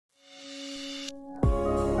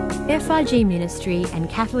FRG Ministry and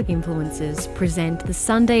Catholic Influencers present the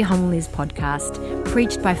Sunday Homilies podcast,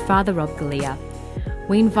 preached by Father Rob Galea.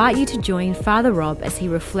 We invite you to join Father Rob as he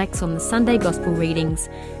reflects on the Sunday Gospel readings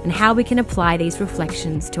and how we can apply these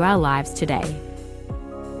reflections to our lives today.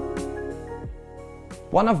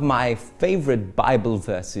 One of my favorite Bible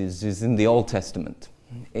verses is in the Old Testament.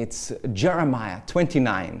 It's Jeremiah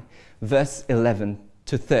 29, verse 11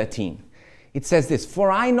 to 13. It says this,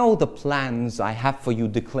 "For I know the plans I have for you,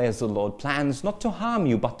 declares the Lord, plans not to harm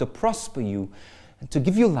you, but to prosper you, and to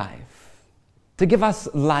give you life, to give us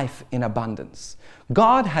life in abundance."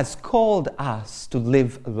 God has called us to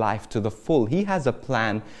live life to the full. He has a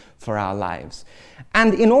plan for our lives.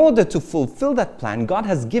 And in order to fulfill that plan, God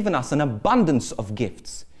has given us an abundance of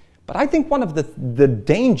gifts. But I think one of the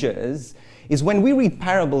dangers is when we read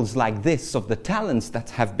parables like this of the talents that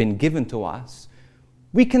have been given to us,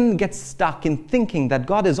 we can get stuck in thinking that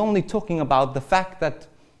God is only talking about the fact that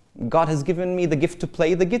God has given me the gift to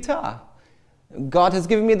play the guitar. God has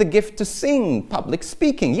given me the gift to sing, public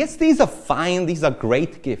speaking. Yes, these are fine, these are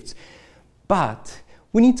great gifts. But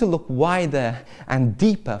we need to look wider and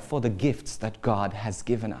deeper for the gifts that God has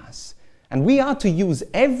given us. And we are to use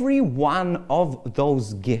every one of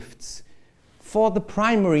those gifts for the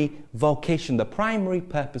primary vocation, the primary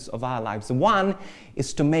purpose of our lives. One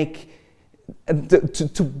is to make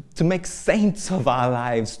saints of our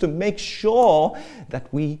lives, to make sure that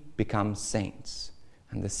we become saints.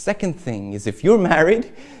 And the second thing is, if you're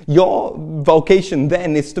married, your vocation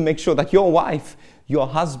then is to make sure that your wife, your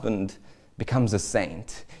husband, becomes a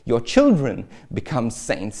saint. Your children become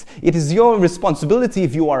saints. It is your responsibility,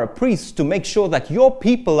 if you are a priest, to make sure that your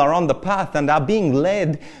people are on the path and are being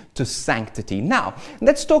led to sanctity. Now,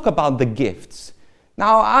 let's talk about the gifts.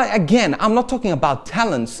 Now, I'm not talking about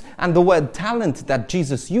talents, and the word talent that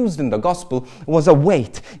Jesus used in the gospel was a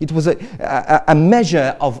weight. It was a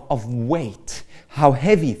measure of weight, how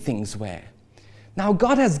heavy things were. Now,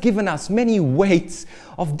 God has given us many weights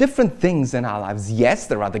of different things in our lives. Yes,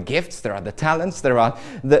 there are the gifts, there are the talents, there are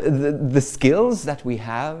the skills that we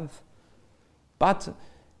have, but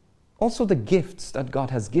also the gifts that God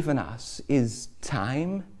has given us is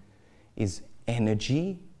time, is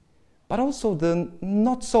energy, but also the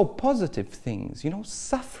not so positive things,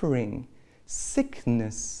 suffering,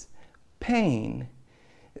 sickness, pain,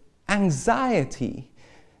 anxiety,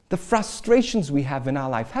 the frustrations we have in our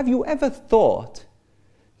life. Have you ever thought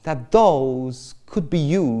that those could be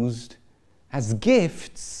used as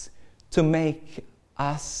gifts to make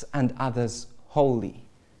us and others holy?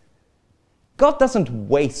 God doesn't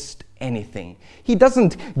waste anything. He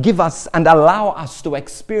doesn't give us and allow us to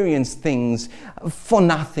experience things for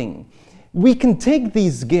nothing. We can take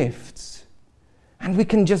these gifts and we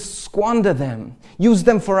can just squander them, use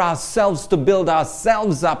them for ourselves, to build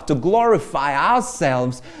ourselves up, to glorify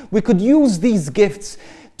ourselves. We could use these gifts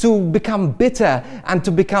to become bitter and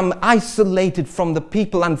to become isolated from the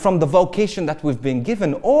people and from the vocation that we've been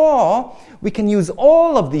given. Or we can use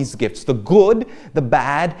all of these gifts, the good, the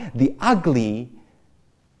bad, the ugly,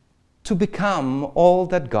 to become all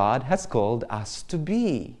that God has called us to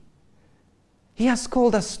be. He has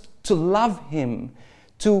called us to love Him,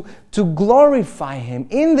 to glorify Him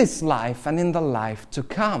in this life and in the life to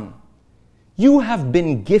come. You have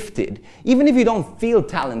been gifted, even if you don't feel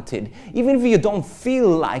talented, even if you don't feel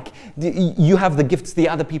like you have the gifts the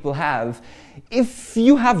other people have. If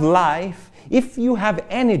you have life, if you have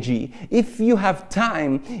energy, if you have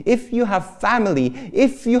time, if you have family,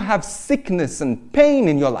 if you have sickness and pain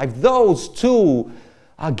in your life, those too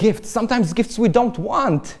are gifts. Sometimes gifts we don't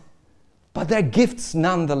want, but they're gifts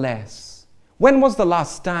nonetheless. When was the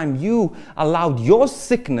last time you allowed your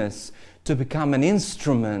sickness to become an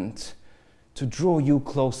instrument to draw you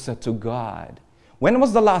closer to God? When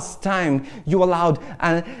was the last time you allowed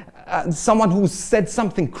someone who said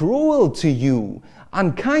something cruel to you,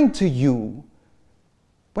 unkind to you?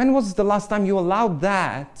 When was the last time you allowed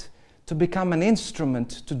that to become an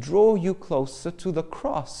instrument to draw you closer to the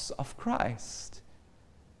cross of Christ?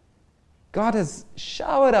 God has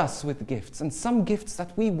showered us with gifts, and some gifts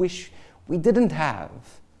that we wish we didn't have.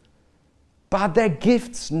 But they're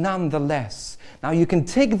gifts nonetheless. Now you can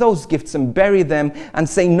take those gifts and bury them and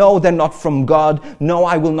say, no, they're not from God. No,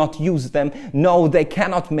 I will not use them. No, they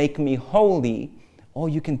cannot make me holy. Or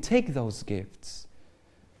you can take those gifts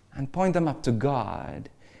and point them up to God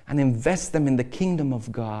and invest them in the kingdom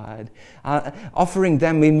of God, offering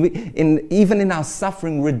them even in our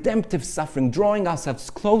suffering, redemptive suffering, drawing ourselves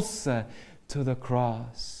closer to the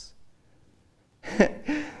cross.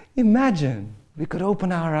 Imagine we could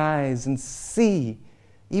open our eyes and see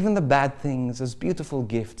even the bad things as beautiful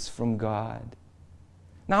gifts from God.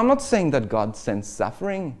 Now, I'm not saying that God sends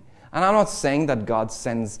suffering. And I'm not saying that God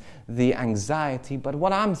sends the anxiety, but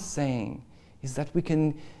what I'm saying is that we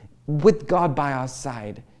can, with God by our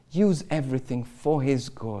side, use everything for His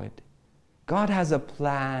good. God has a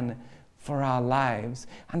plan for our lives,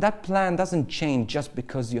 and that plan doesn't change just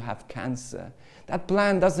because you have cancer. That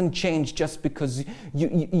plan doesn't change just because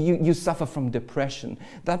you suffer from depression.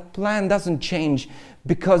 That plan doesn't change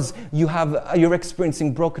because you're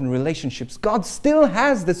experiencing broken relationships. God still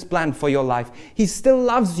has this plan for your life. He still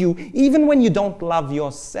loves you, even when you don't love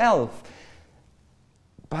yourself.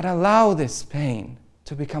 But allow this pain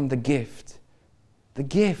to become the gift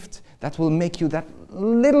that will make you that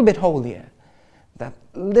little bit holier, that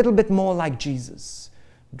little bit more like Jesus,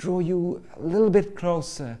 draw you a little bit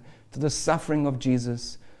closer to the suffering of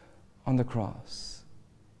Jesus on the cross.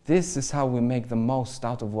 This is how we make the most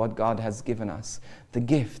out of what God has given us. The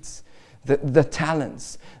gifts, the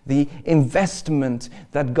talents, the investment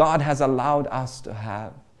that God has allowed us to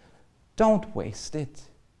have. Don't waste it.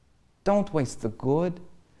 Don't waste the good.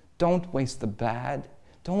 Don't waste the bad.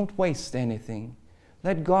 Don't waste anything.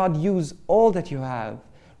 Let God use all that you have.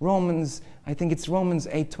 I think it's Romans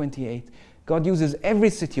 8:28. God uses every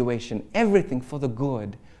situation, everything for the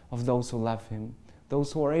good of those who love Him,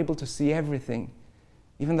 those who are able to see everything,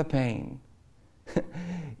 even the pain,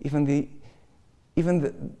 even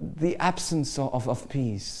the absence of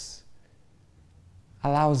peace,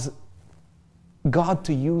 allows God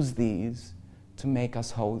to use these to make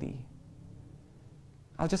us holy.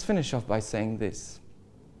 I'll just finish off by saying this.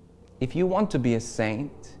 If you want to be a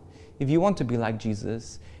saint, if you want to be like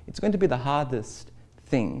Jesus, it's going to be the hardest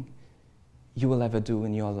thing you will ever do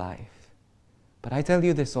in your life. But I tell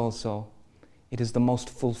you this also, it is the most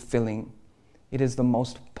fulfilling, it is the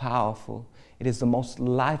most powerful, it is the most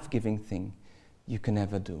life-giving thing you can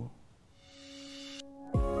ever do.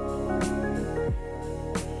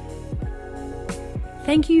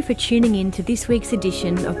 Thank you for tuning in to this week's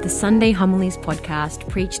edition of the Sunday Homilies podcast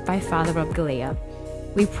preached by Father Rob Galea.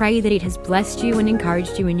 We pray that it has blessed you and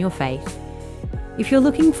encouraged you in your faith. If you're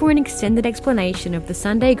looking for an extended explanation of the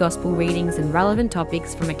Sunday Gospel readings and relevant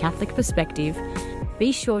topics from a Catholic perspective,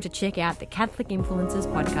 be sure to check out the Catholic Influencers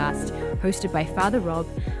podcast hosted by Father Rob,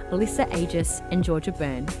 Alyssa Aegis and Georgia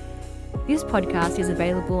Byrne. This podcast is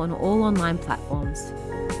available on all online platforms.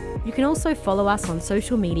 You can also follow us on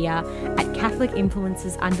social media at Catholic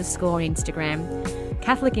Influencers _ on Instagram,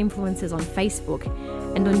 Catholic Influencers on Facebook,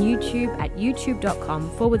 and on YouTube at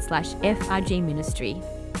youtube.com/FRG Ministry.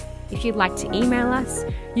 If you'd like to email us,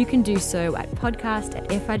 you can do so at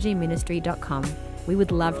podcast@frgministry.com. We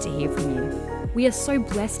would love to hear from you. We are so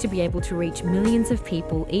blessed to be able to reach millions of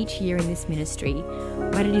people each year in this ministry,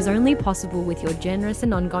 but it is only possible with your generous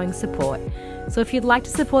and ongoing support. So if you'd like to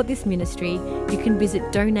support this ministry, you can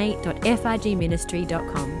visit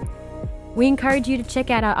donate.frgministry.com. We encourage you to check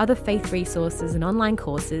out our other faith resources and online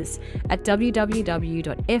courses at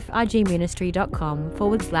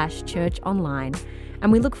www.frgministry.com/church online.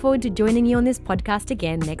 And we look forward to joining you on this podcast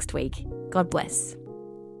again next week. God bless.